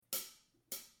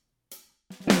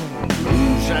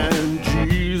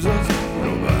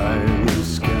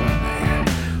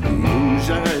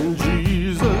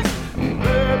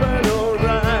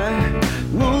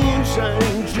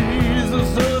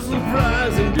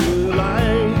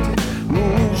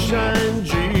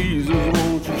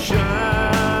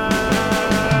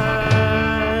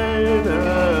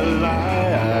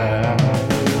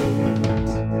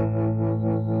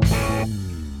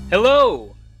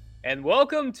and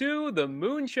welcome to the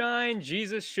Moonshine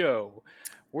Jesus Show.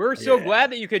 We're so Yeah.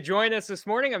 glad that you could join us this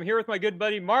morning. I'm here with my good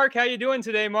buddy Mark. How you doing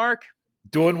today, Mark?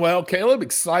 Doing well, Caleb.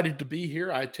 Excited to be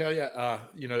here. I tell you,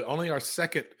 only our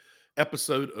second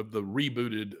episode of the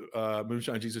rebooted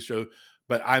Moonshine Jesus show,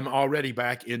 but I'm already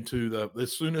back into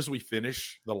as soon as we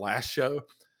finish the last show,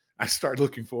 I start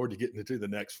looking forward to getting into the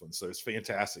next one. So it's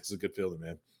fantastic. It's a good feeling,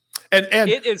 man. And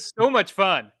It is so much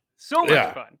fun. So much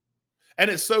yeah, fun. and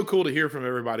it's so cool to hear from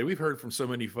everybody. We've heard from so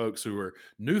many folks who are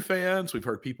new fans. We've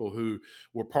heard people who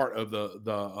were part of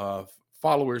the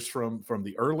followers from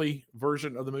the early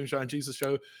version of the Moonshine Jesus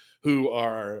show, who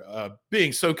are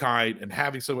being so kind and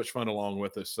having so much fun along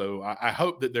with us. So I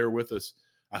hope that they're with us.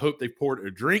 I hope they poured a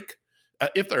drink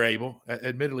if they're able.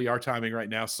 Admittedly, our timing right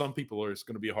now, some people are it's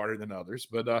going to be harder than others.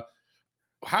 But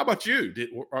how about you?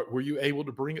 Were you able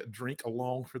to bring a drink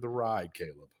along for the ride,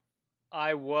 Caleb?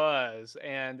 I was.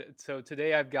 And so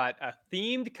today I've got a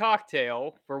themed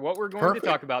cocktail for what we're going to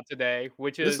talk Perfect. about today,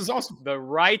 which This is is awesome. the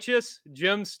Righteous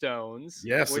Gemstones,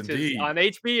 Yes, which is indeed. on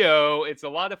HBO. It's a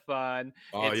lot of fun.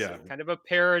 Oh It's yeah. kind of a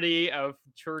parody of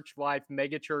church life,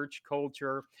 megachurch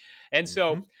culture. And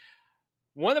so Mhm.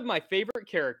 one of my favorite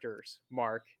characters,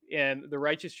 Mark, in the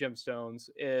Righteous Gemstones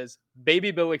is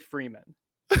Baby Billy Freeman.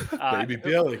 Uh, Baby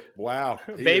Billy. Wow.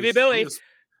 He Baby is he Billy, is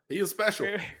he is special.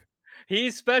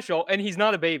 he's special, and he's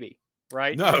not a baby,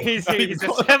 right? No, He's not even he's a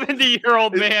close.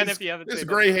 70-year-old His man. his If you haven't his seen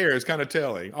him, gray hair is kind of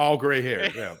telling. All gray hair.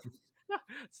 Yeah.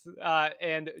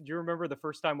 and do you remember the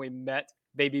first time we met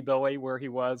Baby Billy, where he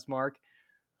was, Mark?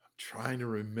 Trying to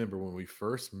remember when we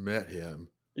first met him.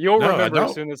 You'll No, I remember as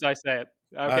don't. soon as I say it.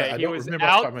 Okay, I he don't was remember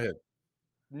off the out top of my head.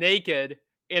 naked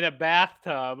in a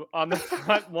bathtub on the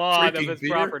front lawn of Drinking his beer?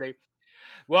 property.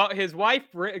 Well, his wife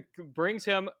brings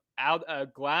him out a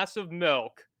glass of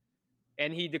milk,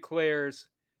 and he declares,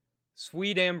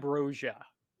 "Sweet ambrosia."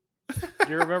 Do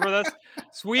you remember this?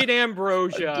 Sweet I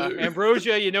ambrosia. do.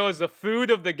 Ambrosia, is the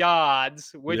food of the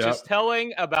gods, which is Yep.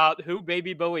 telling about who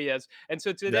Baby Billy is. And so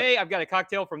Yep. today I've got a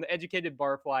cocktail from the Educated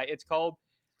Barfly. It's called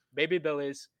Baby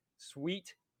Billy's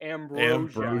Sweet Ambrosia.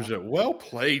 Ambrosia. Well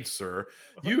played, sir.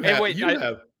 And wait, You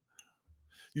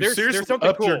there's seriously something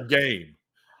upped your cool. game. You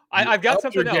I've got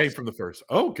upped your something game else. from the first.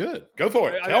 Oh, good. Go for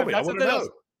it. Tell I've me. I got want to something else.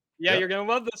 know. Yeah, Yep. you're gonna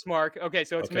love this, Mark. Okay,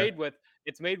 so Okay.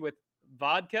 it's made with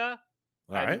vodka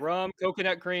All and right. rum,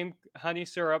 coconut cream, honey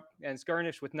syrup, and it's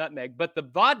garnished with nutmeg. But the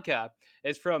vodka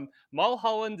is from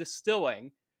Mulholland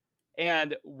Distilling,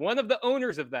 and one of the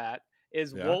owners of that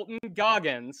is Yeah. Walton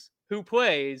Goggins, who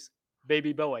plays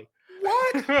Baby Billy.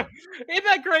 What? Isn't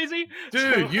that crazy?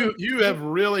 So, Dude, you have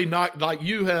really not like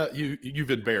you've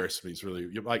embarrassed me. It's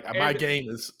really like my and game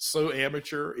is so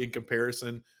amateur in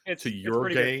comparison to it's your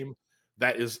pretty good. game.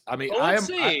 That is, I mean, Well, let's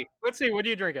see. Let's see. What are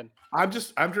you drinking? I'm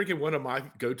drinking one of my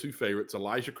go-to favorites,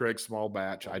 Elijah Craig small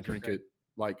batch. I drink Okay. it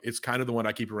like it's kind of the one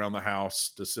I keep around the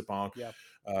house to sip on. Yeah.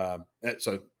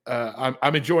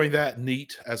 I'm enjoying that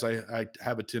neat as I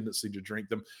have a tendency to drink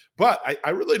them. But I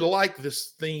really like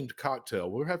this themed cocktail.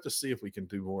 We'll have to see if we can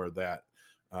do more of that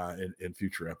in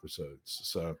future episodes.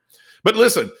 So, but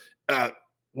listen,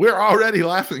 we're already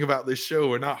laughing about this show.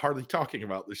 We're not hardly talking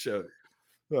about the show.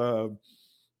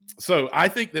 So I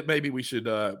think that maybe we should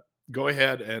go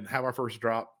ahead and have our first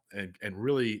drop and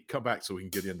really come back so we can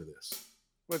get into this.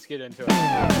 Let's get into it.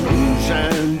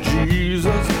 Moonshine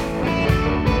Jesus.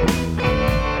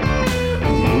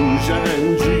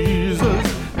 Moonshine Jesus.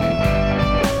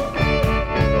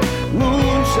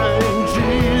 Moonshine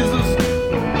Jesus.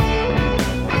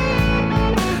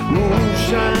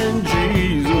 Moonshine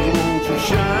Jesus. Won't you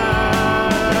shine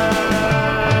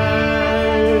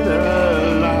a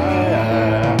light?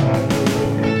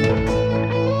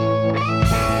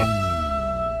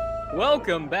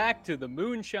 Welcome back to the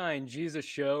Moonshine Jesus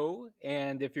Show.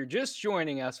 And if you're just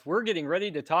joining us, we're getting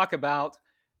ready to talk about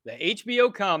the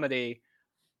HBO comedy,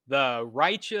 The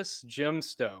Righteous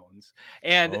Gemstones.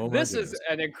 And Oh my this is goodness.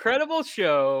 an incredible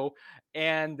show.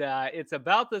 And it's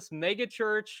about this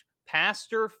megachurch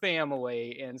pastor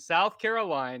family in South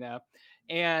Carolina.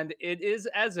 And it is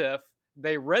as if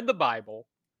they read the Bible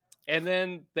and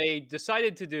then they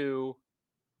decided to do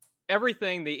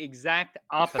everything the exact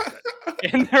opposite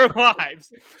in their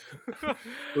lives.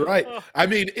 Right. Oh, I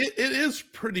mean, it is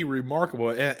pretty remarkable.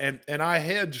 And I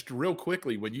hedged real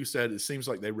quickly when you said it seems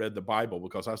like they read the Bible,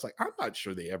 because I was like, I'm not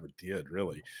sure they ever did,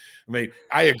 really. I mean,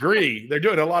 I agree. They're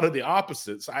doing a lot of the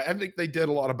opposites. I think they did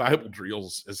a lot of Bible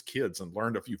drills as kids and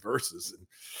learned a few verses.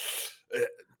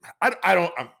 And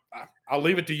I'll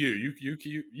leave it to you.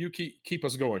 You keep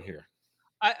us going here.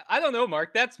 I don't know,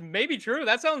 Mark. That's maybe true.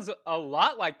 That sounds a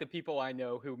lot like the people I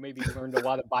know who maybe learned a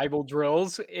lot of Bible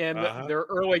drills in Uh-huh. their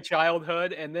early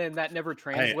childhood, and then that never Hey,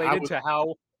 translated to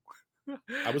how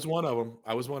I was one of them.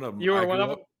 I was one of them. you were one of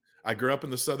them. I grew up in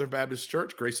the Southern Baptist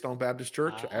Church, Greystone Baptist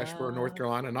Church, Ashburn, North Ah,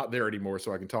 Carolina. Not there anymore,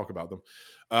 so I can talk about them.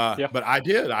 yeah. But I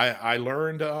did. I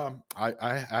learned.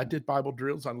 I did Bible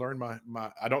drills. I learned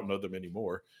my. I don't know them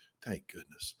anymore. Thank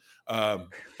goodness.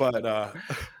 But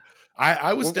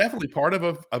I was Well, definitely part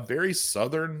of a very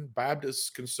Southern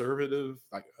Baptist conservative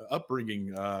like upbringing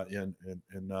in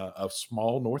a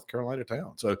small North Carolina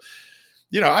town. So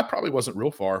I probably wasn't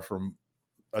real far from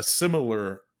a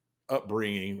similar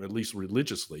upbringing, at least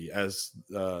religiously, as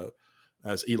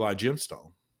Eli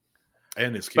Gemstone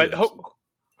and his but kids.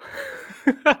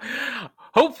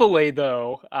 hopefully,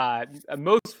 though,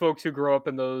 most folks who grow up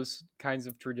in those kinds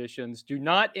of traditions do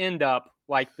not end up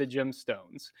like the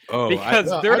Gemstones Oh,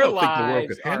 because I their don't think the world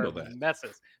could lives handle are that.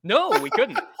 messes. No, we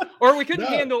couldn't. Or we couldn't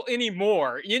No. handle any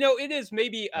more. It is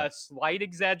maybe Yeah. a slight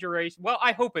exaggeration. Well,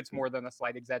 I hope it's more than a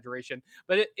slight exaggeration,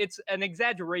 but it's an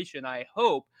exaggeration, I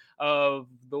hope, of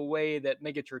the way that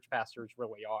megachurch pastors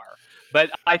really are.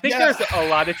 But I think Yeah. there's a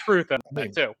lot of truth in I that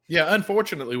mean, too. yeah,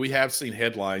 unfortunately, we have seen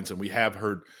headlines and we have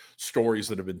heard stories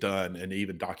that have been done and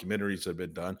even documentaries that have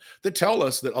been done that tell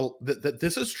us that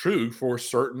this is true for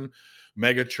certain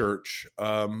mega church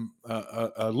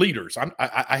leaders.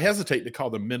 I hesitate to call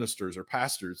them ministers or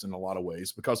pastors in a lot of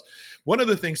ways because one of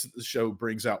the things that the show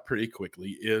brings out pretty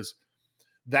quickly is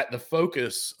that the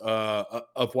focus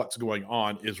of what's going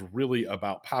on is really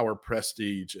about power,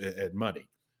 prestige, and money,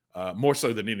 more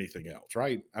so than anything else,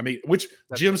 right? I mean, which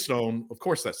That's right. Gemstone, of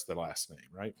course, that's the last name,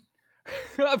 right?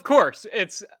 Of course,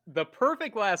 it's the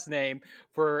perfect last name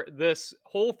for this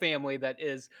whole family that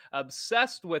is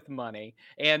obsessed with money,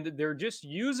 and they're just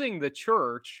using the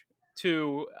church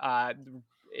to,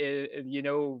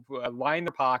 line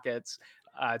their pockets,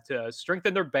 to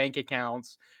strengthen their bank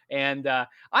accounts. And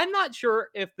I'm not sure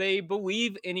if they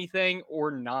believe anything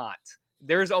or not.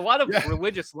 There's a lot of Yeah.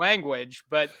 religious language,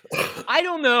 but I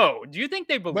don't know. Do you think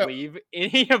they Well, believe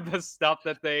any of the stuff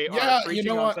that they are yeah, you preaching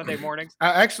know on what? Sunday mornings? I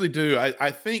actually do. I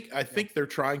Yeah. think they're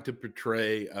trying to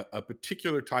portray a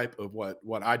particular type of what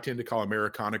I tend to call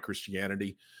Americana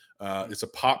Christianity. Mm. It's a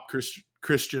pop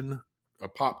Christian, a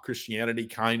pop Christianity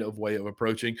kind of way of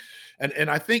approaching,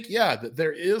 and I think that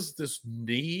there is this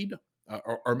need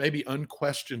or maybe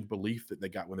unquestioned belief that they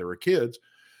got when they were kids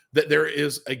that there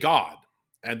is a God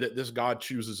and that this God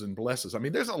chooses and blesses. I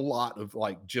mean, there's a lot of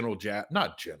like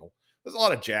not gentle. There's a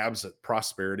lot of jabs at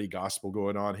prosperity gospel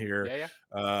going on here, Yeah,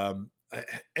 yeah. um,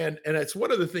 and it's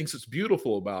one of the things that's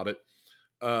beautiful about it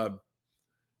uh,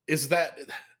 is that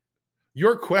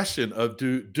your question of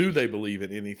do they believe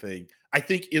in anything, I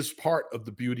think, is part of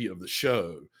the beauty of the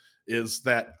show. Is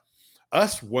that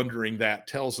us wondering that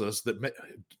tells us that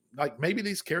like maybe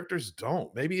these characters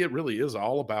don't. Maybe it really is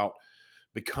all about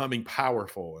becoming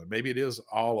powerful, and maybe it is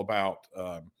all about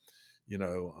you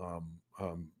know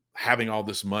having all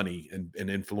this money and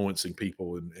influencing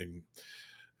people and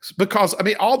because I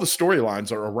mean all the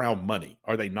storylines are around money,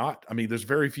 are they not? I mean, there's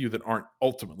very few that aren't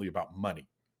ultimately about money,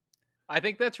 I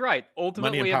think that's right. money and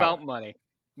Ultimately power. about money.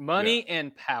 Yeah, Money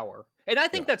and power. And I yeah.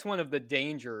 think that's one of the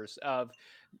dangers of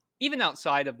even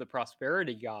outside of the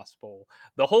prosperity gospel,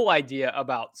 the whole idea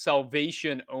about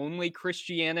salvation only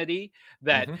Christianity,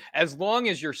 that Hmm. as long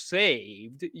as you're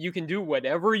saved, you can do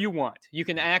whatever you want. You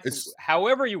can act It's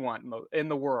however you want in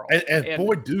the world. and And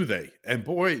boy do they, and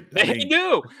boy, I they mean,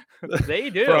 do. They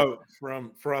do.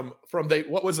 from they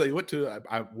what was they went to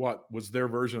what was their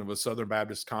version of a Southern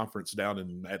Baptist conference down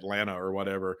in Atlanta or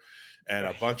whatever, and a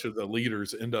Right. bunch of the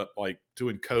leaders end up like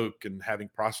doing coke and having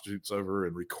prostitutes over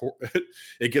and record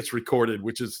it gets recorded,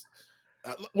 which is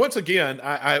once again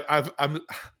I'm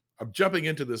jumping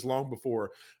into this long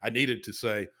before I needed to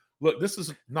say. Look, this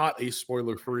is not a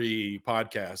spoiler-free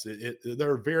podcast. There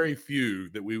are very few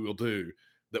that we will do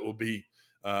that will be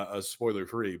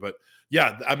spoiler-free. But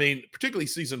yeah, I mean, particularly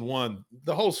season one,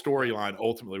 the whole Yeah. storyline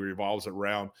ultimately revolves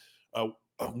around uh,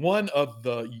 one of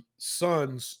the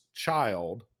son's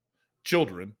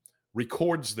children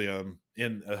records them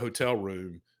in a hotel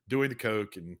room doing the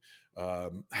coke and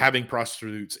having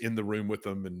prostitutes in the room with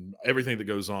them and everything that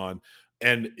goes on.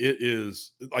 And it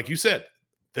is like you said,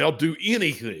 they'll do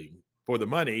anything for the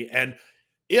money. And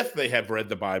if they have read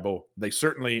the Bible, they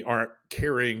certainly aren't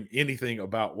caring anything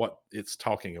about what it's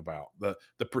talking about.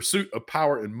 The pursuit of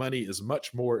power and money is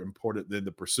much more important than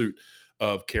the pursuit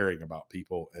of caring about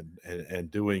people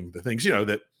and doing the things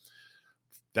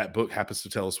that book happens to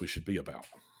tell us we should be about.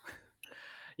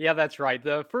 Yeah, that's right.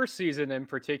 The first season in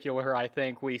particular, I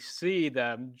think we see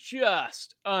them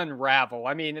just unravel.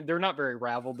 I mean, they're not very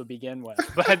raveled to begin with,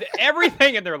 but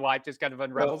everything in their life just kind of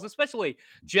unravels, Well, especially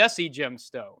Jesse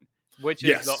Gemstone, which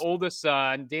is the yes, oldest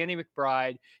son, Danny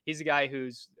McBride. He's the guy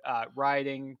who's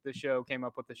writing the show, came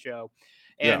up with the show.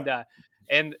 yeah,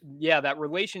 And yeah, that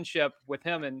relationship with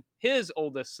him and his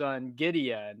oldest son,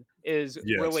 Gideon, is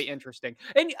really yes. interesting.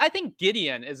 And I think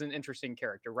Gideon is an interesting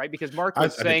character, right? Because Mark I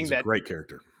was think saying he's a that great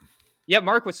character. yeah,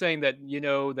 Mark was saying that,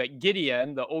 that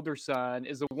Gideon, the older son,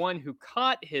 is the one who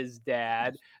caught his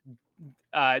dad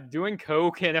doing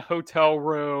coke in a hotel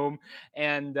room,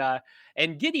 and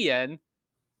and Gideon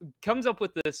comes up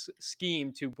with this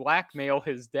scheme to blackmail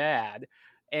his dad,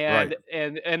 Right.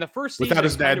 and the first Without season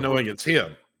his kind dad of knowing it's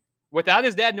him. without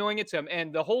his dad knowing it's him,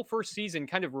 and the whole first season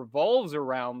kind of revolves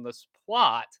around this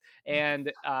plot,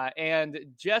 and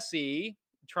Jesse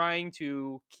trying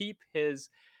to keep his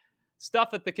stuff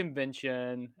at the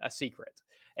convention a secret.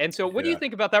 And so what do you Yeah.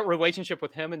 think about that relationship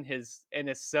with him and his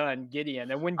son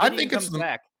Gideon? And when I Gideon think it's comes the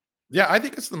back, Yeah, I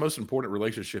think it's the most important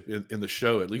relationship in the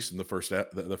show, at least in the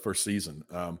the first season.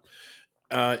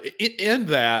 In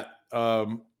that,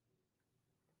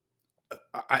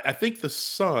 I think the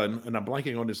son, and I'm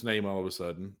blanking on his name all of a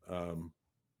sudden.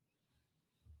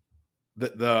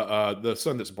 The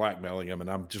son that's blackmailing him, and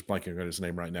I'm just blanking on his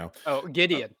name right now. oh,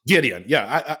 Gideon. Gideon.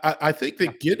 Yeah, I think Yeah.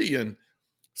 that Gideon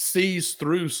sees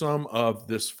through some of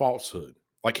this falsehood.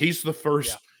 Like he's the Yeah.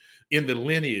 first in the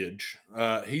lineage.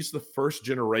 He's the first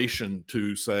generation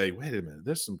to say, "Wait a minute,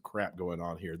 there's some crap going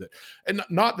on here." That, and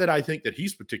not that I think that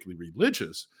he's particularly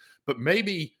religious, but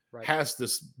maybe Right. has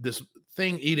this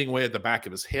thing eating away at the back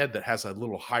of his head that has a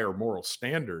little higher moral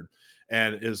standard,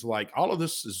 and is like, all of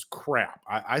this is crap.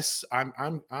 I'm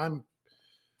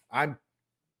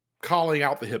calling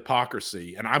out the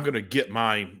hypocrisy, and I'm going to get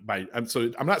mine by. And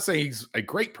so I'm not saying he's a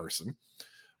great person,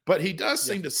 but he does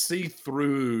Yeah. seem to see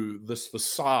through this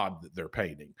facade that they're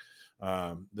painting,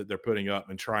 that they're putting up,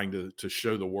 and trying to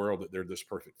show the world that they're this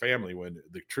perfect family. When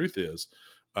the truth is,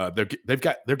 they're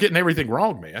getting everything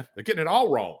wrong, man. They're getting it all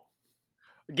wrong.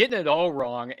 Getting it all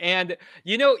wrong. And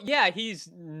yeah,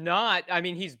 he's not, I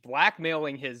mean, he's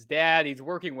blackmailing his dad. He's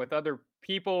working with other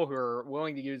people who are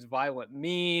willing to use violent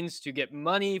means to get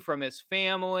money from his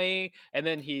family, and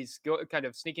then he's kind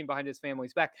of sneaking behind his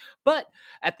family's back. But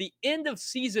at the end of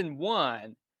season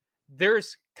 1,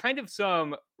 there's kind of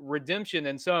some redemption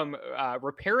and some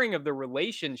repairing of the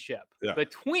relationship Yeah.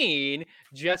 between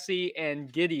Jesse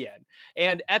and Gideon.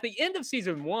 And at the end of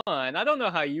season 1, I don't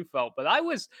know how you felt, but I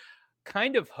was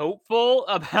kind of hopeful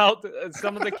about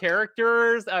some of the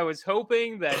characters. I was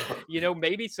hoping that,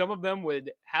 maybe some of them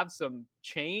would have some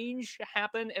change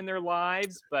happen in their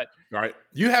lives, but All right.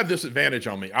 You have this advantage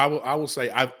on me. I will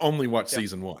say I've only watched yeah,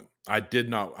 season one. I did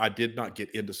not get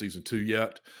into season two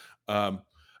yet.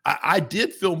 I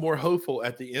did feel more hopeful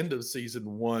at the end of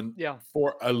season one yeah,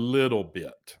 for a little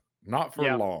bit, not for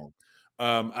yeah, long.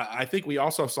 I think we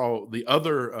also saw the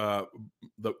other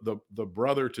the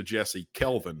brother to Jesse,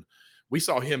 Kelvin. We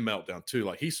saw him melt down too.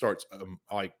 Like he starts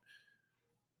like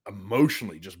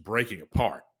emotionally just breaking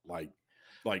apart. Like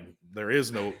there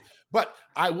is no. But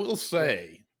I will yeah,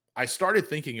 say, I started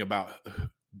thinking about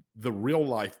the real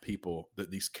life people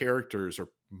that these characters are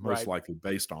most right, likely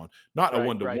based on, not a right,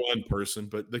 one to right. one person,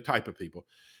 but the type of people.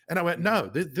 And I went, Mhm. no,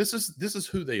 this is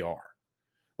who they are.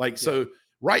 Like, Yeah, so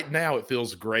right now it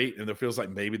feels great, and it feels like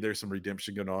maybe there's some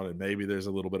redemption going on, and maybe there's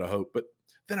a little bit of hope. But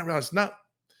then I realized, no,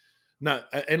 no,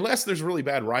 unless there's really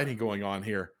bad writing going on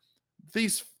here,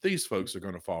 these folks are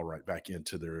going to fall right back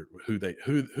into their who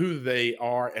they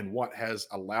are, and what has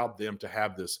allowed them to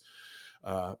have this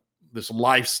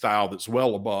lifestyle that's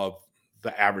well above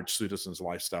the average citizen's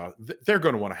lifestyle. They're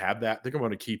going to want to have that. They're going to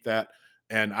want to keep that,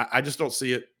 and I just don't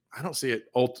see it. I don't see it.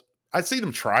 I see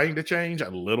them trying to change a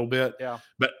little bit, yeah.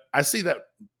 but I see that,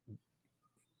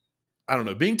 I don't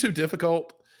know, being too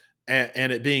difficult,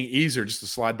 and it being easier just to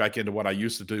slide back into what I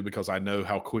used to do, because I know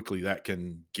how quickly that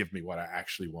can give me what I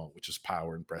actually want, which is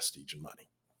power and prestige and money.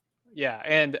 Yeah,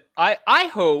 and I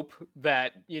hope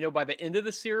that, by the end of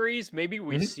the series, maybe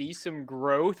we Mhm. see some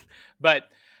growth, but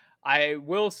I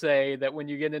will say that when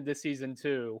you get into season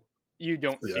 2, you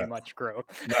don't see Yeah. much growth.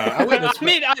 No, I wouldn't I expect,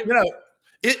 mean,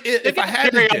 if they I gotta had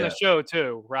to carry on the guess, show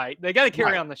too, right? They gotta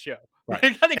carry right, on the show. right. They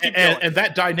gotta keep And, going. and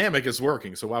that dynamic is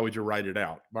working. So why would you write it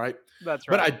out? Right. That's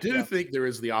But I right. do Yeah. think there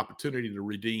is the opportunity to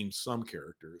redeem some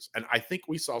characters. And I think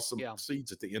we saw some Yeah.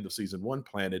 seeds at the end of season one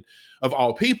planted. Of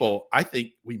all people, I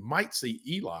think we might see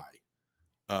Eli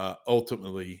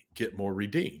ultimately get more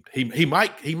redeemed. He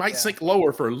might Yeah. sink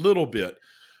lower for a little bit,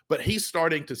 but he's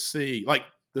starting to see, like,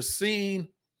 the scene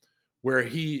where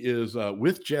he is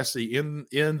with Jesse in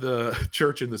the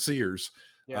church in the Sears,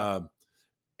 Yeah. um,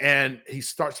 and he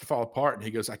starts to fall apart, and he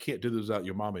goes, "I can't do this without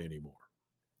your mama anymore."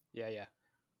 Yeah. Yeah.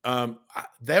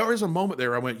 There was a moment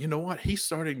there I went, you know what? He's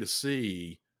starting to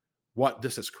see what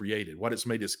this has created, what it's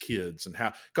made his kids, and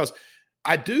how. Because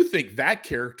I do think that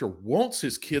character wants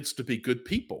his kids to be good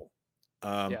people,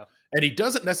 um, Yeah. and he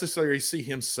doesn't necessarily see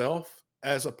himself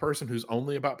as a person who's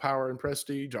only about power and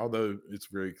prestige, although it's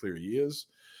very clear he is.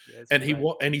 Yes. And he Right.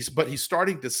 wa- and he's but he's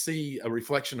starting to see a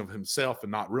reflection of himself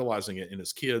and not realizing it in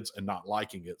his kids and not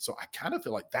liking it. So I kind of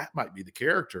feel like that might be the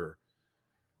character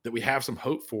that we have some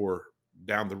hope for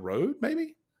down the road,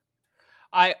 maybe.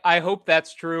 I hope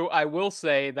that's true. I will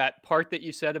say that part that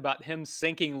you said about him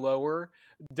sinking lower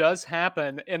does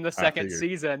happen in the I second figured.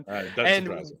 season, It doesn't and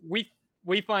surprise me.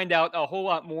 we find out a whole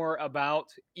lot more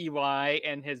about Eli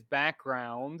and his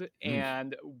background Mm.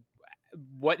 and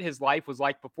what his life was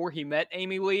like before he met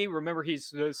Amy Lee. Remember,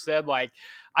 said like,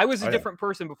 "I was a Oh yeah. different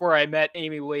person before I met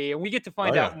Amy Lee," and we get to Oh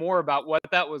find out yeah. more about what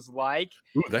that was like.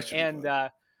 Ooh, that should be And fun.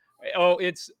 oh,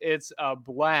 it's a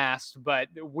blast, but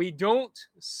we don't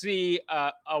see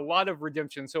a lot of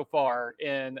redemption so far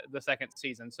in the second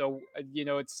season. So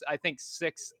it's I think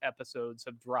 6 episodes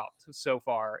have dropped so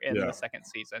far in the Yeah. second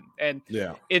season, and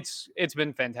Yeah. it's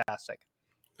been fantastic.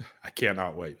 I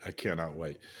cannot wait. I cannot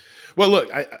wait. Well, look,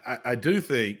 I do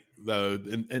think though,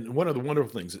 and one of the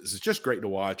wonderful things is it's just great to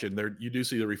watch, and there you do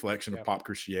see the reflection of Yeah. pop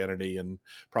Christianity and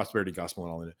prosperity gospel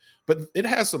and all in it. But it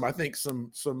has some, I think,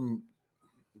 some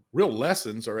real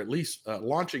lessons, or at least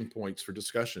launching points for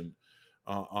discussion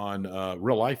on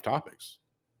real life topics.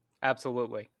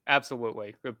 Absolutely.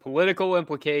 Absolutely. The political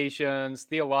implications,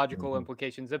 theological Mhm.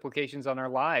 implications, implications on our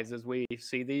lives as we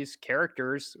see these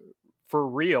characters for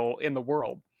real in the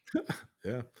world.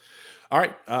 Yeah. All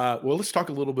right. Well, let's talk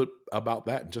a little bit about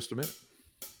that in just a minute.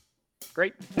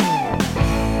 Great.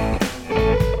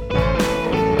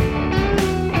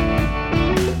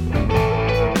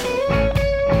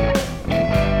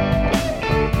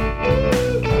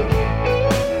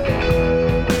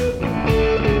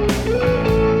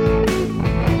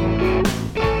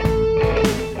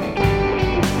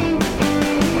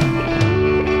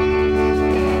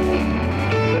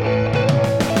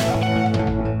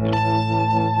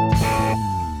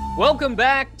 Welcome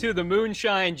back to the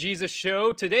Moonshine Jesus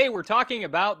Show. Today we're talking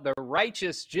about the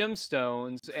Righteous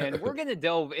Gemstones, and we're going to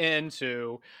delve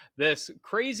into this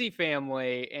crazy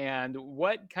family and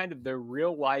what kind of the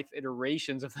real life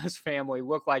iterations of this family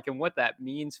look like and what that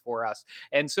means for us.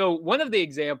 And so, one of the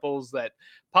examples that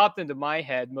popped into my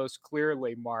head most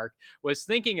clearly, Mark, was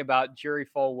thinking about Jerry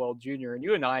Falwell Jr. And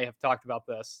you and I have talked about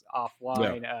this Yeah.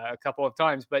 offline a couple of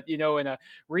times, but in a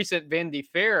recent Vanity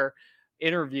Fair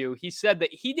interview, he said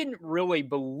that he didn't really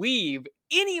believe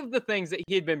any of the things that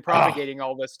he had been Ah, propagating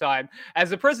all this time as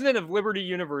the president of Liberty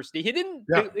University.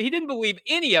 yeah. He didn't believe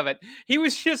any of it. He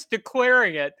was just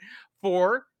declaring it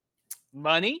for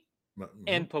money Mhm.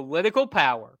 and political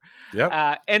power. Yep.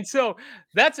 And so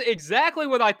that's exactly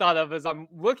what I thought of as I'm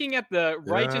looking at the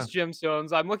Yeah. Righteous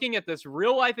Gemstones. I'm looking at this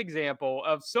real life example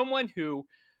of someone who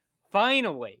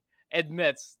finally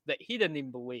admits that he didn't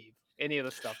even believe any of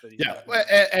the stuff that he's Yeah. talking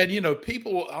Well, about.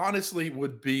 people honestly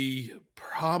would be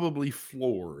probably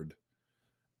floored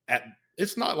at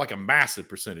it's not like a massive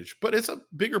percentage, but it's a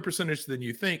bigger percentage than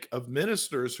you think of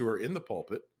ministers who are in the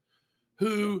pulpit Yeah.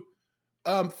 who,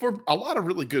 for a lot of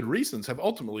really good reasons, have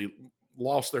ultimately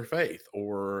lost their faith Yeah.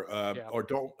 or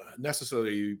don't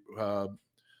necessarily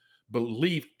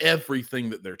believe everything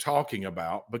that they're talking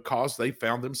about because they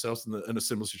found themselves in a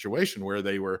similar situation where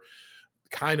they were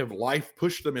kind of life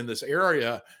pushed them in this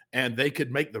area and they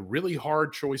could make the really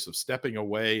hard choice of stepping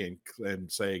away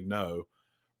and saying no,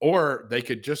 or they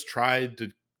could just try to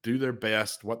do their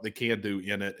best what they can do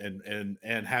in it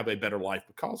and have a better life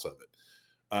because of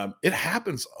it. It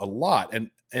happens a lot,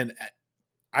 and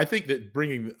I think that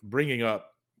bringing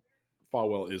up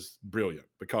Falwell is brilliant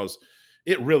because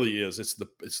it really is. It's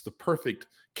the perfect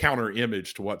counter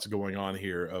image to what's going on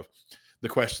here of the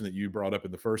question that you brought up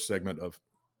in the first segment of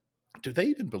do they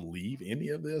even believe any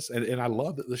of this? And I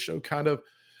love that the show kind of,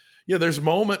 there's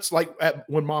moments like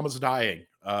when Mama's dying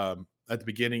at the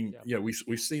beginning. Yeah. We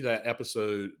see that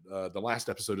episode, the last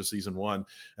episode of season one,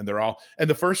 and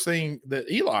the first thing that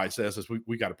Eli says is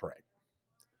we got to pray.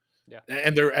 Yeah.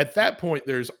 And they're at that point,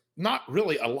 there's not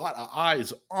really a lot of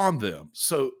eyes on them.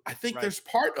 So I think Right. there's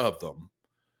part of them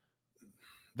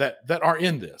that are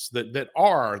in this, that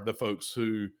are the folks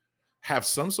who have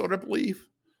some sort of belief.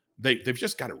 They've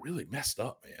just got it really messed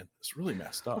up, man. It's really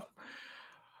messed up.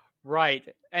 Right.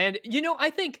 And I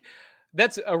think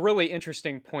That's a really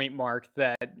interesting point, Mark,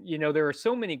 that, there are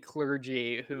so many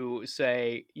clergy who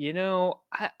say,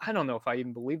 I don't know if I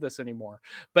even believe this anymore.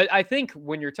 But I think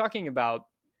when you're talking about,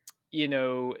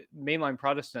 mainline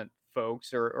Protestant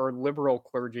folks or liberal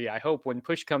clergy, I hope when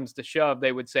push comes to shove,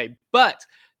 they would say, but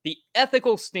the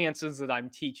ethical stances that I'm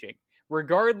teaching,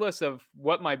 regardless of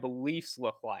what my beliefs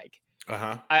look like,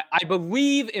 Uh-huh. I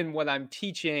believe in what I'm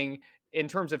teaching in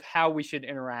terms of how we should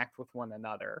interact with one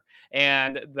another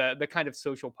and the kind of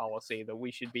social policy that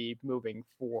we should be moving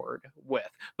forward with.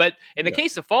 But in the Yeah.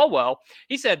 case of Falwell,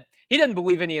 he said he doesn't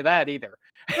believe any of that either.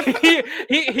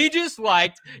 he just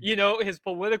liked, his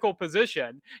political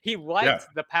position. He Yeah. liked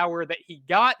the power that he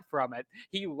got from it.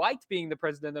 He liked being the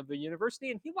president of the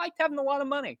university, and he liked having a lot of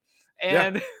money. Yeah.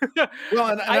 And Well,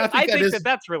 and I think I that think is, that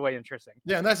that's really interesting.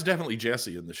 yeah, and that's definitely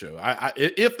Jesse in the show.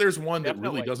 If there's one that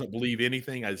really Definitely, doesn't believe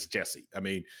anything, it's Jesse. I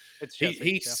mean, it's he Jesse.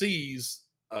 he Yeah. sees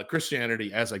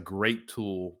Christianity as a great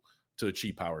tool to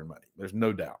achieve power and money. There's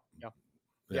no doubt. Yeah.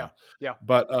 Yeah, Yeah. Yeah.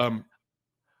 but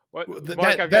What, Mark, that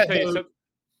I've got to that tell you. though, So,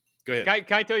 go ahead.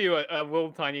 can I tell you a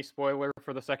little tiny spoiler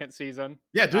for the second season?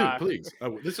 Yeah, dude, please.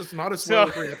 This is not a So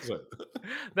spoiler-free episode.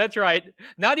 that's right.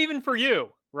 Not even for you,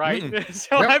 right? Mm-mm.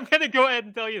 So Yep, I'm going to go ahead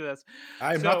and tell you this.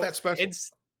 I am not So that special.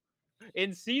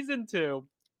 in season two,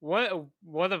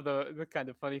 one of the kind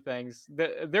of funny things,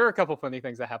 there are a couple funny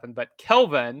things that happened, but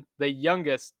Kelvin, the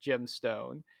youngest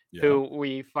gemstone, Yeah, who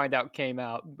we find out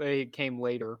they came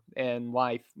later in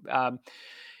life.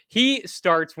 He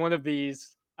starts one of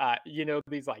these,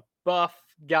 these like buff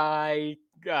guy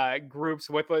groups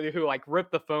who like rip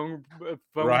the phone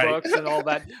right. books and all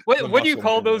that. The What do you muscle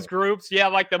call men. those groups? Yeah,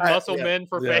 like the muscle Yeah, men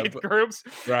for yeah, faith but groups.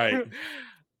 right.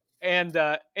 And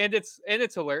it's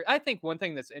hilarious. I think one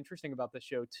thing that's interesting about the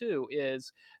show too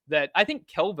is that I think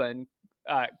Kelvin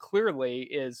clearly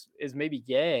is maybe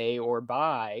gay or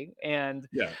bi, and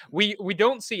Yeah, we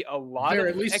don't see a lot they're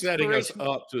of at least setting us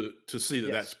exploration. up to see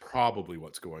that that's Yes, probably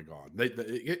what's going on. yeah,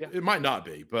 It might not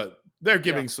be, but they're yeah.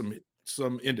 giving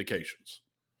some indications.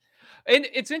 And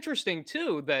it's interesting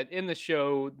too that in the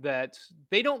show that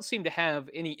they don't seem to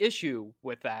have any issue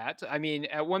with that. I mean,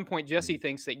 at one point Jesse Mhm.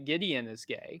 thinks that Gideon is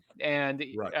gay, and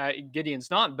Right.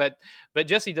 Gideon's not. But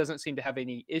Jesse doesn't seem to have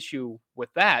any issue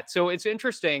with that. So it's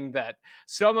interesting that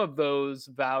some of those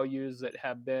values that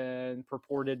have been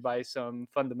purported by some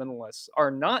fundamentalists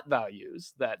are not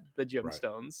values that the Right.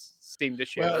 gemstones seem to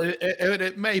Well, share.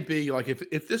 it may be like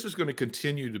if this is going to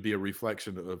continue to be a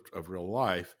reflection of real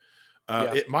life,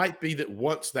 Yeah. it might be that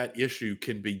once that issue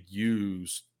can be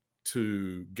used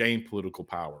to gain political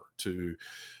power, to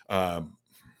um,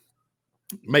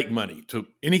 make money, to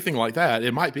anything like that,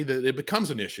 it might be that it becomes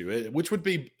an issue, which would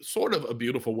be sort of a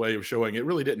beautiful way of showing it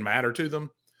really didn't matter to them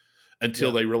until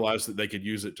Yeah. they realized that they could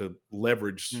use it to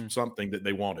leverage Mm. something that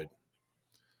they wanted.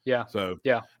 Yeah. So,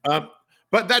 Yeah. um,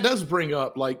 but that does bring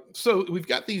up so we've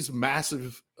got these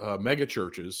massive mega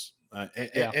churches,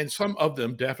 Yeah. and some of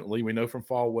them definitely we know from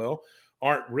Falwell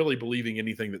aren't really believing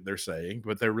anything that they're saying,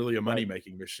 but they're really a money Right.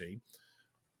 making machine,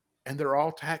 and they're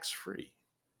all tax free.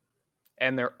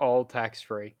 And they're all tax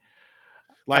free.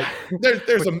 Like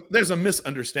there's a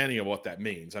misunderstanding of what that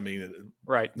means. I mean,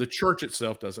 Right. the church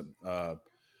itself doesn't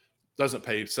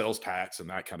pay sales tax and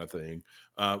that kind of thing,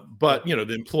 Right. but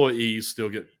the employees still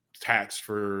get taxed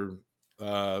for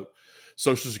uh,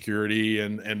 Social Security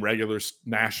and regular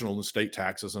national and state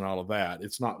taxes and all of that.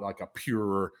 It's not like a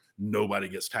pure nobody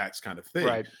gets taxed kind of thing,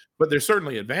 Right. but there's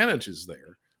certainly advantages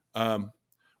there.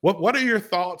 What are your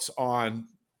thoughts on?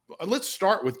 Let's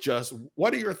start with just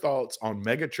what are your thoughts on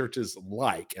mega churches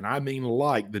like, and I mean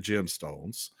like the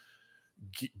Gemstones,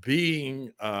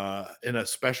 being in a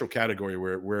special category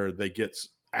where they get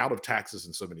out of taxes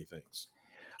and so many things.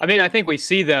 I mean, I think we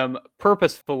see them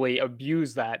purposefully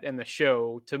abuse that in the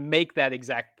show to make that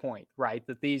exact point, right?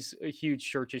 That these huge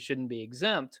churches shouldn't be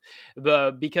exempt.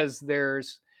 Because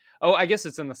I guess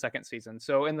it's in the second season.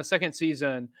 So in the second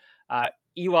season,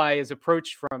 Eli is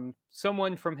approached from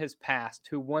someone from his past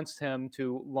who wants him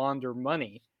to launder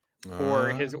money for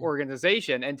Uh, his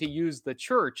organization and to use the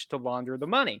church to launder the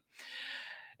money.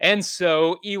 And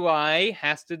so Eli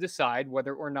has to decide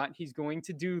whether or not he's going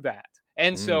to do that.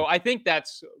 And mm, so I think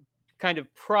that's kind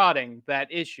of prodding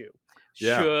that issue.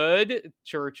 yeah, Should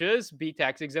churches be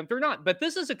tax exempt or not? But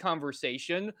this is a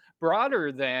conversation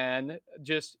broader than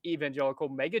just evangelical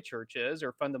mega churches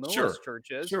or sure, fundamentalist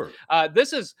churches. sure.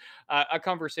 This is a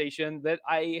conversation that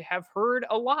I have heard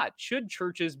a lot. Should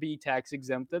churches be tax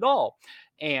exempt at all?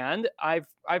 And I've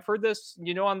heard this,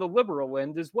 on the liberal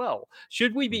end as well.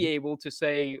 Should we be Mhm. able to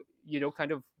say,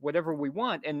 kind of whatever we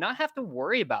want and not have to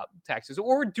worry about taxes?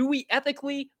 Or do we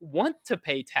ethically want to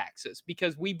pay taxes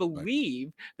because we Right.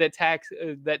 believe that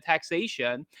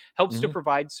taxation helps to Mhm.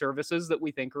 provide services that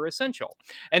we think are essential?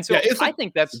 And Yeah, so it's a I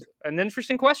think that's an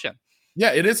interesting question.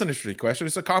 yeah, it is an interesting question.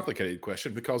 It's a complicated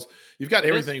question because you've got It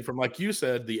is. everything from, like you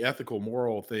said, the ethical,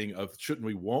 moral thing of shouldn't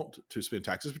we want to spend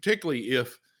taxes, particularly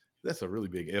if that's a really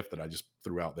big if that I just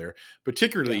threw out there, Yeah.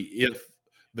 particularly if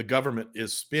the government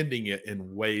is spending it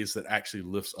in ways that actually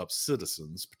lifts up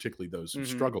citizens, particularly those who Hmm.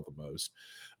 struggle the most.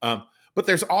 Um, but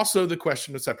there's also the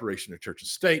question of separation of church and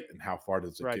state and how far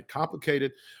does it Right. get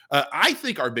complicated. I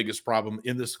think our biggest problem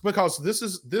in this, because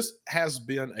this has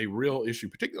been a real issue,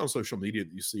 particularly on social media,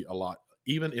 that you see a lot,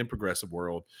 even in progressive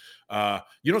world.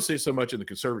 You don't see it so much in the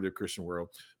conservative Christian world,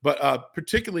 but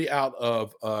particularly out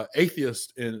of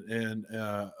atheist and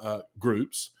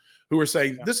groups who are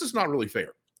saying Yeah. this is not really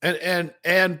fair.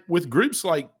 And with groups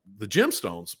like the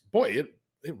Gemstones, boy,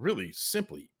 it really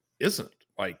simply isn't.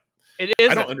 Like, It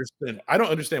I don't isn't. understand. I don't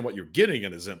understand what you're getting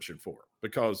an exemption for,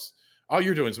 because all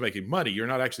you're doing is making money. You're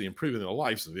not actually improving the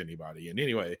lives of anybody in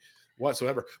any way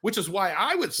whatsoever. Which is why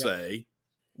I would Yeah. say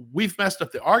we've messed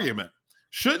up the argument.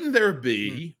 Shouldn't there Mm.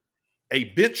 be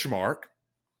a benchmark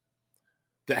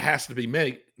that has to be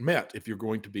met if you're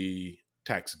going to be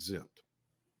tax exempt?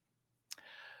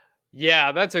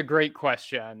 Yeah, that's a great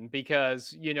question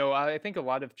because, I think a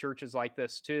lot of churches like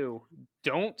this too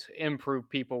don't improve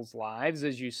people's lives,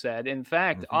 as you said. In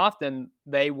fact, Mhm. often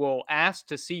they will ask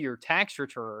to see your tax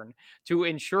return to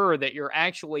ensure that you're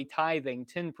actually tithing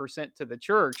 10% to the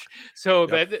church Yep. so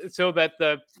that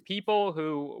the people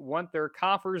who want their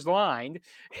coffers lined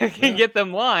can Yeah. get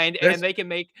them lined and There's they can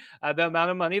make the amount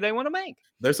of money they want to make.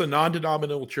 there's a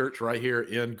non-denominational church right here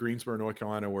in Greensboro, North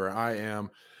Carolina, where I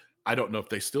am. I don't know if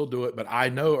they still do it, but I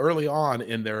know early on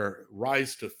in their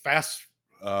rise to fast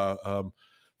uh, um,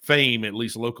 fame, at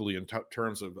least locally, in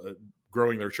terms of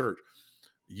growing their church,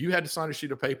 you had to sign a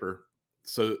sheet of paper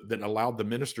so that allowed the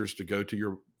ministers to go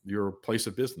to your place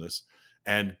of business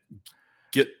and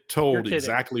get You're told kidding.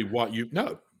 exactly what you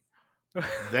know.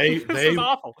 They This is they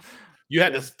awful. You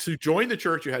had Yeah. to join the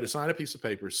church, you had to sign a piece of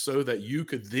paper so that you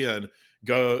could then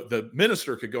go, the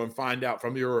minister could go and find out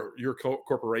from your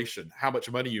corporation how much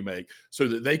money you make so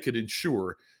that they could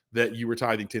ensure that you were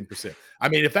tithing 10%. I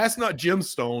mean, if that's not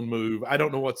gemstone move, I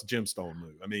don't know what's a gemstone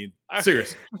move. I mean,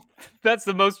 seriously. That's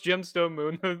the most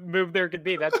gemstone move there could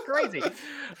be. That's crazy.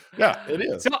 Yeah,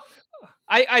 it So is.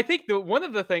 I think that one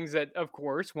of the things that, of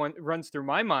course, one runs through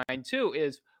my mind too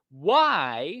is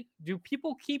why do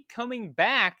people keep coming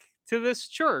back to this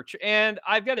church? And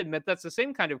I've got to admit that's the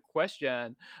same kind of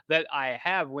question that I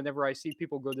have whenever I see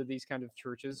people go to these kind of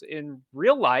churches in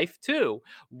real life too.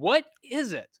 What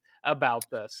is it about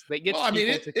this that Well, gets I mean,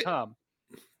 people it, to it come?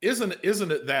 isn't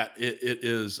it that it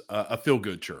is a feel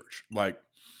good church. Like,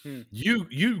 Hmm, you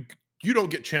you you don't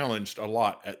get challenged a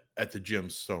lot at the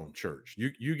gemstone church.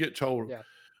 You get told yeah,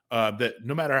 that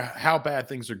no matter how bad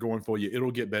things are going for you,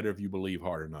 it'll get better if you believe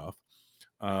hard enough.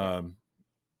 yeah. Um,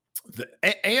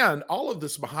 and all of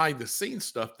this behind the scenes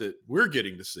stuff that we're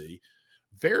getting to see,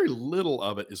 very little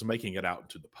of it is making it out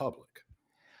into the public.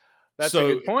 That's a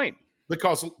So, good point.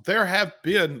 because there have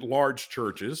been large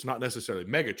churches, not necessarily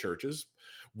mega churches,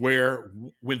 where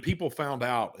when people found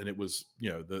out and it was,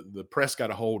 the press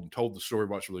got a hold and told the story of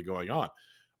what's really going on,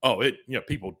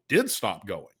 people did stop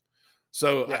going.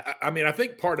 So Yeah. I mean, I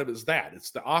think part of it is that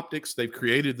it's the optics. They've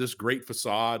created this great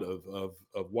facade of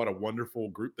what a wonderful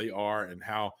group they are, and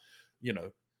how, you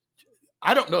know,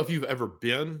 I don't know if you've ever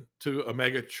been to a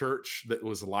mega church that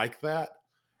was like that,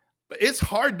 but it's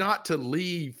hard not to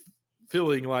leave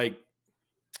feeling like,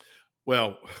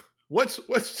 well, what's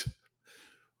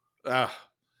uh,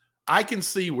 I can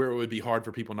see where it would be hard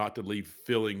for people not to leave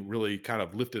feeling really kind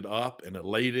of lifted up and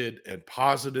elated and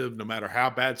positive, no matter how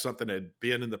bad something had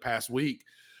been in the past week.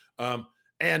 Um,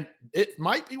 and it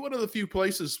might be one of the few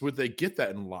places where they get that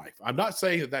in life. I'm not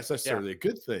saying that that's Yeah. necessarily a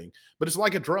good thing, but it's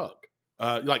like a drug.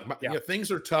 Yeah.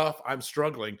 Things are tough. I'm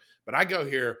struggling, but I go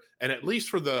here, and at least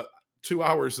for the 2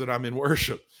 hours that I'm in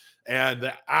worship and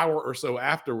the hour or so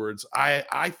afterwards,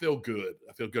 I feel good.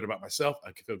 I feel good about myself.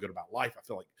 I feel good about life. I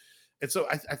feel like, and so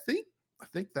I think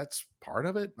that's part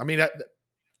of it. I mean, I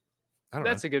don't know.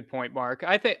 That's a good point, Mark.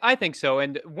 I think so.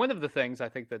 And one of the things I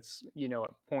think that's, a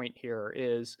point here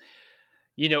is,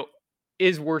 you know,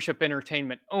 is worship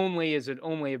entertainment only? Is it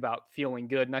only about feeling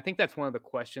good? And I think that's one of the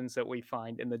questions that we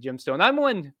find in the gemstone. I'm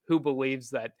one who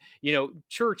believes that,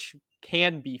 church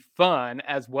can be fun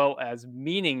as well as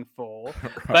meaningful.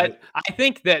 But Right. I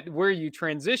think that where you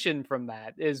transition from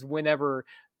that is whenever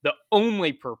the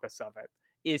only purpose of it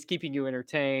is keeping you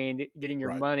entertained, getting your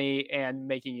Right. money, and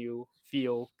making you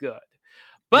feel good. Yeah.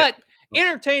 But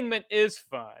entertainment is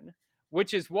fun,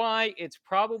 which is why it's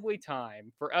probably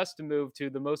time for us to move to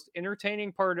the most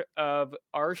entertaining part of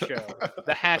our show,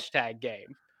 the hashtag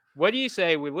game. What do you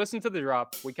say we listen to the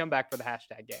drop, we come back for the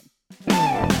hashtag game?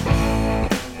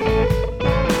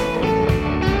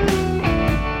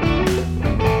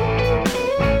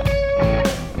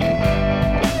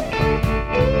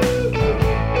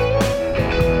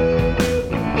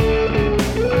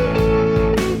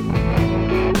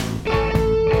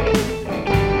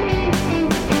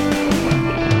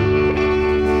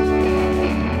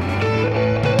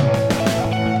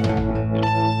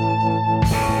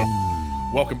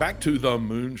 Welcome back to the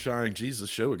Moonshine Jesus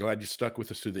Show. We're glad you stuck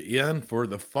with us to the end for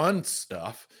the fun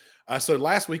stuff. So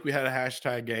last week we had a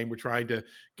hashtag game. We're trying to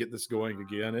get this going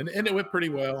again, and it went pretty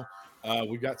well.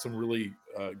 We've got some really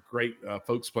great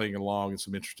folks playing along and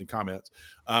some interesting comments.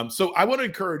 So I want to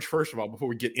encourage, first of all, before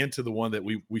we get into the one that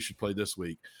we should play this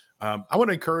week, I want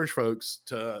to encourage folks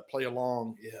to play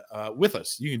along with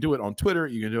us. You can do it on Twitter.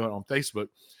 You can do it on Facebook.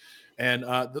 And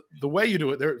the way you do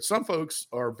it, some folks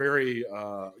are very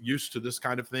used to this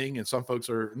kind of thing, and some folks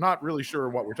are not really sure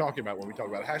what we're talking about when we talk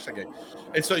about a hashtag game.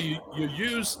 And so you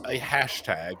use a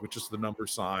hashtag, which is the number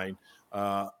sign,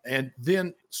 and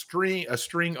then a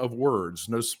string of words,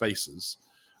 no spaces,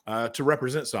 to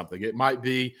represent something. It might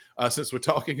be, since we're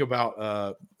talking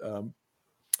about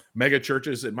mega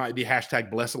churches, it might be hashtag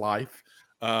bless life.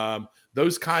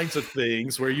 Those kinds of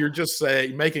things where you're just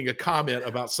making a comment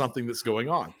about something that's going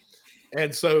on.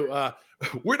 And so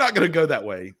we're not going to go that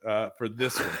way for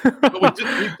this one. But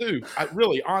we do.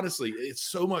 Really, honestly, it's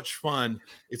so much fun.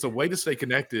 It's a way to stay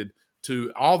connected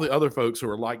to all the other folks who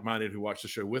are like-minded who watch the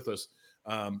show with us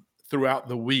throughout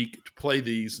the week to play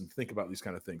these and think about these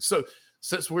kind of things. So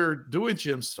since we're doing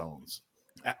gemstones,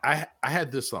 I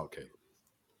had this thought, Caleb.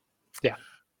 Yeah.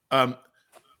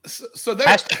 So there,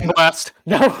 hashtag blessed.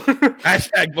 No.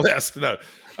 hashtag blessed. No.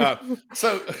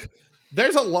 So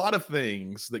there's a lot of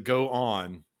things that go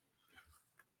on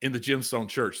in the Gemstone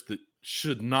Church that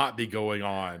should not be going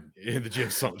on in the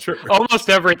Gemstone Church. Almost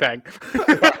everything.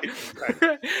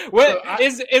 Right. What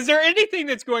is there anything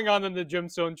that's going on in the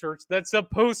Gemstone Church that's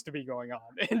supposed to be going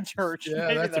on in church? Yeah,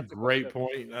 Maybe that's a great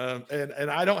point. And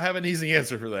I don't have an easy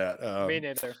answer for that. Me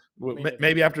neither.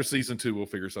 Maybe after season 2, we'll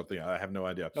figure something out. I have no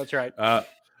idea. That's right.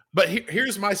 But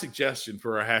here's my suggestion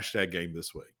for a hashtag game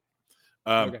this week.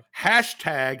 Okay.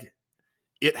 Hashtag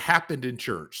it happened in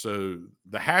church. So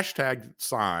the hashtag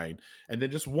sign, and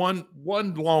then just one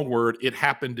long word, it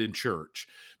happened in church.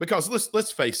 Because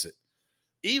let's face it,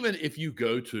 even if you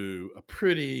go to a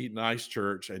pretty nice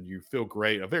church and you feel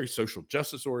great, a very social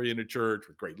justice oriented church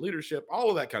with great leadership, all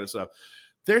of that kind of stuff,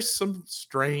 there's some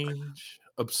strange,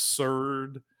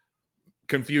 absurd,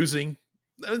 confusing,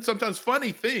 and sometimes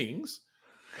funny things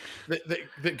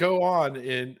that go on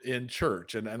in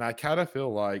church. And I kind of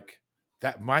feel like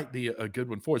that might be a good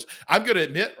one for us. I'm going to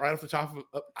admit right off the top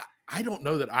of I don't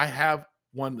know that I have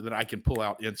one that I can pull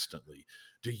out instantly.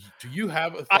 Do you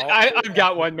have a thought? I've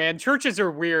got one, man. Churches are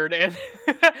weird. And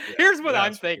here's what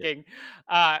I'm thinking.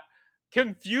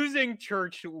 Confusing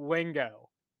church lingo.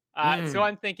 So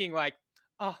I'm thinking like,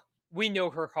 oh, we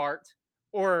know her heart.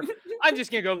 Or I'm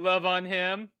just going to go love on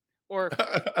him. Or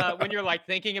when you're like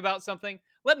thinking about something,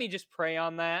 let me just pray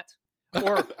on that.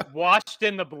 Or washed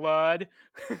in the blood.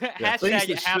 Hashtag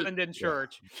it happened in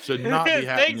church. Should not be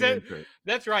happening in church.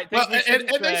 That's right. Well, and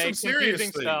there's some serious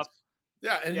things. Stuff.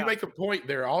 Yeah, and you make a point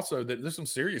there also that there's some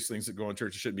serious things that go in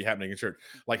church that shouldn't be happening in church,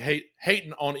 like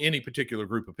hating on any particular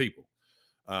group of people.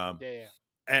 And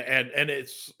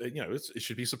it's it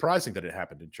should be surprising that it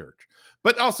happened in church,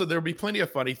 but also there'll be plenty of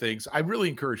funny things. I really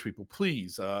encourage people,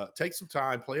 please take some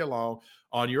time, play along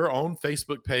on your own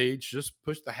Facebook page. Just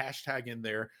push the hashtag in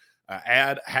there,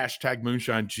 add hashtag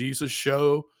Moonshine Jesus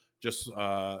Show, just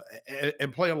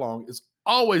and play along. It's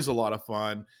always a lot of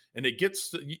fun, and it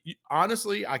gets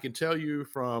honestly, I can tell you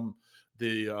from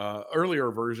the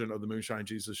earlier version of the Moonshine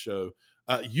Jesus Show,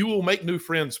 you will make new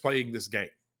friends playing this game.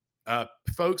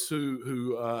 Folks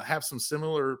who have some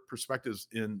similar perspectives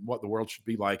in what the world should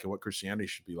be like and what Christianity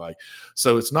should be like.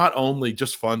 So it's not only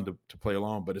just fun to play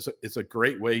along, but it's a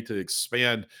great way to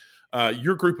expand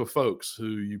your group of folks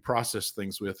who you process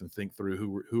things with and think through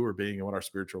who are being and what our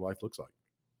spiritual life looks like.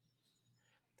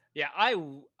 Yeah,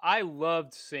 I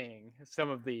loved seeing some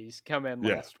of these come in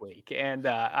last week, and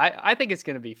I think it's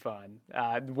going to be fun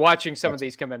watching some of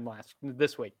these come in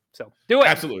this week. So do it.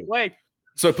 Absolutely. Play.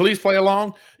 So please play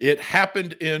along. It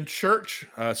happened in church.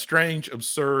 Strange,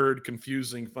 absurd,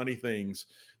 confusing, funny things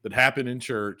that happen in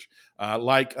church.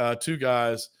 Like two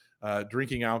guys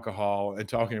drinking alcohol and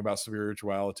talking about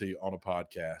spirituality on a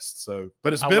podcast. So,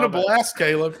 but it's I been a love it. blast,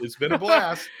 Caleb. It's been a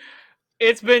blast.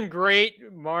 It's been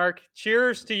great, Mark.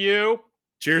 Cheers to you.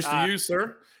 Cheers to you,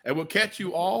 sir. And we'll catch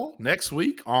you all next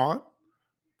week on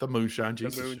the Moonshine The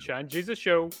Jesus Show. Moonshine Jesus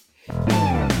Show.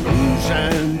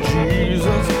 Moonshine Jesus,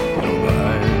 nobody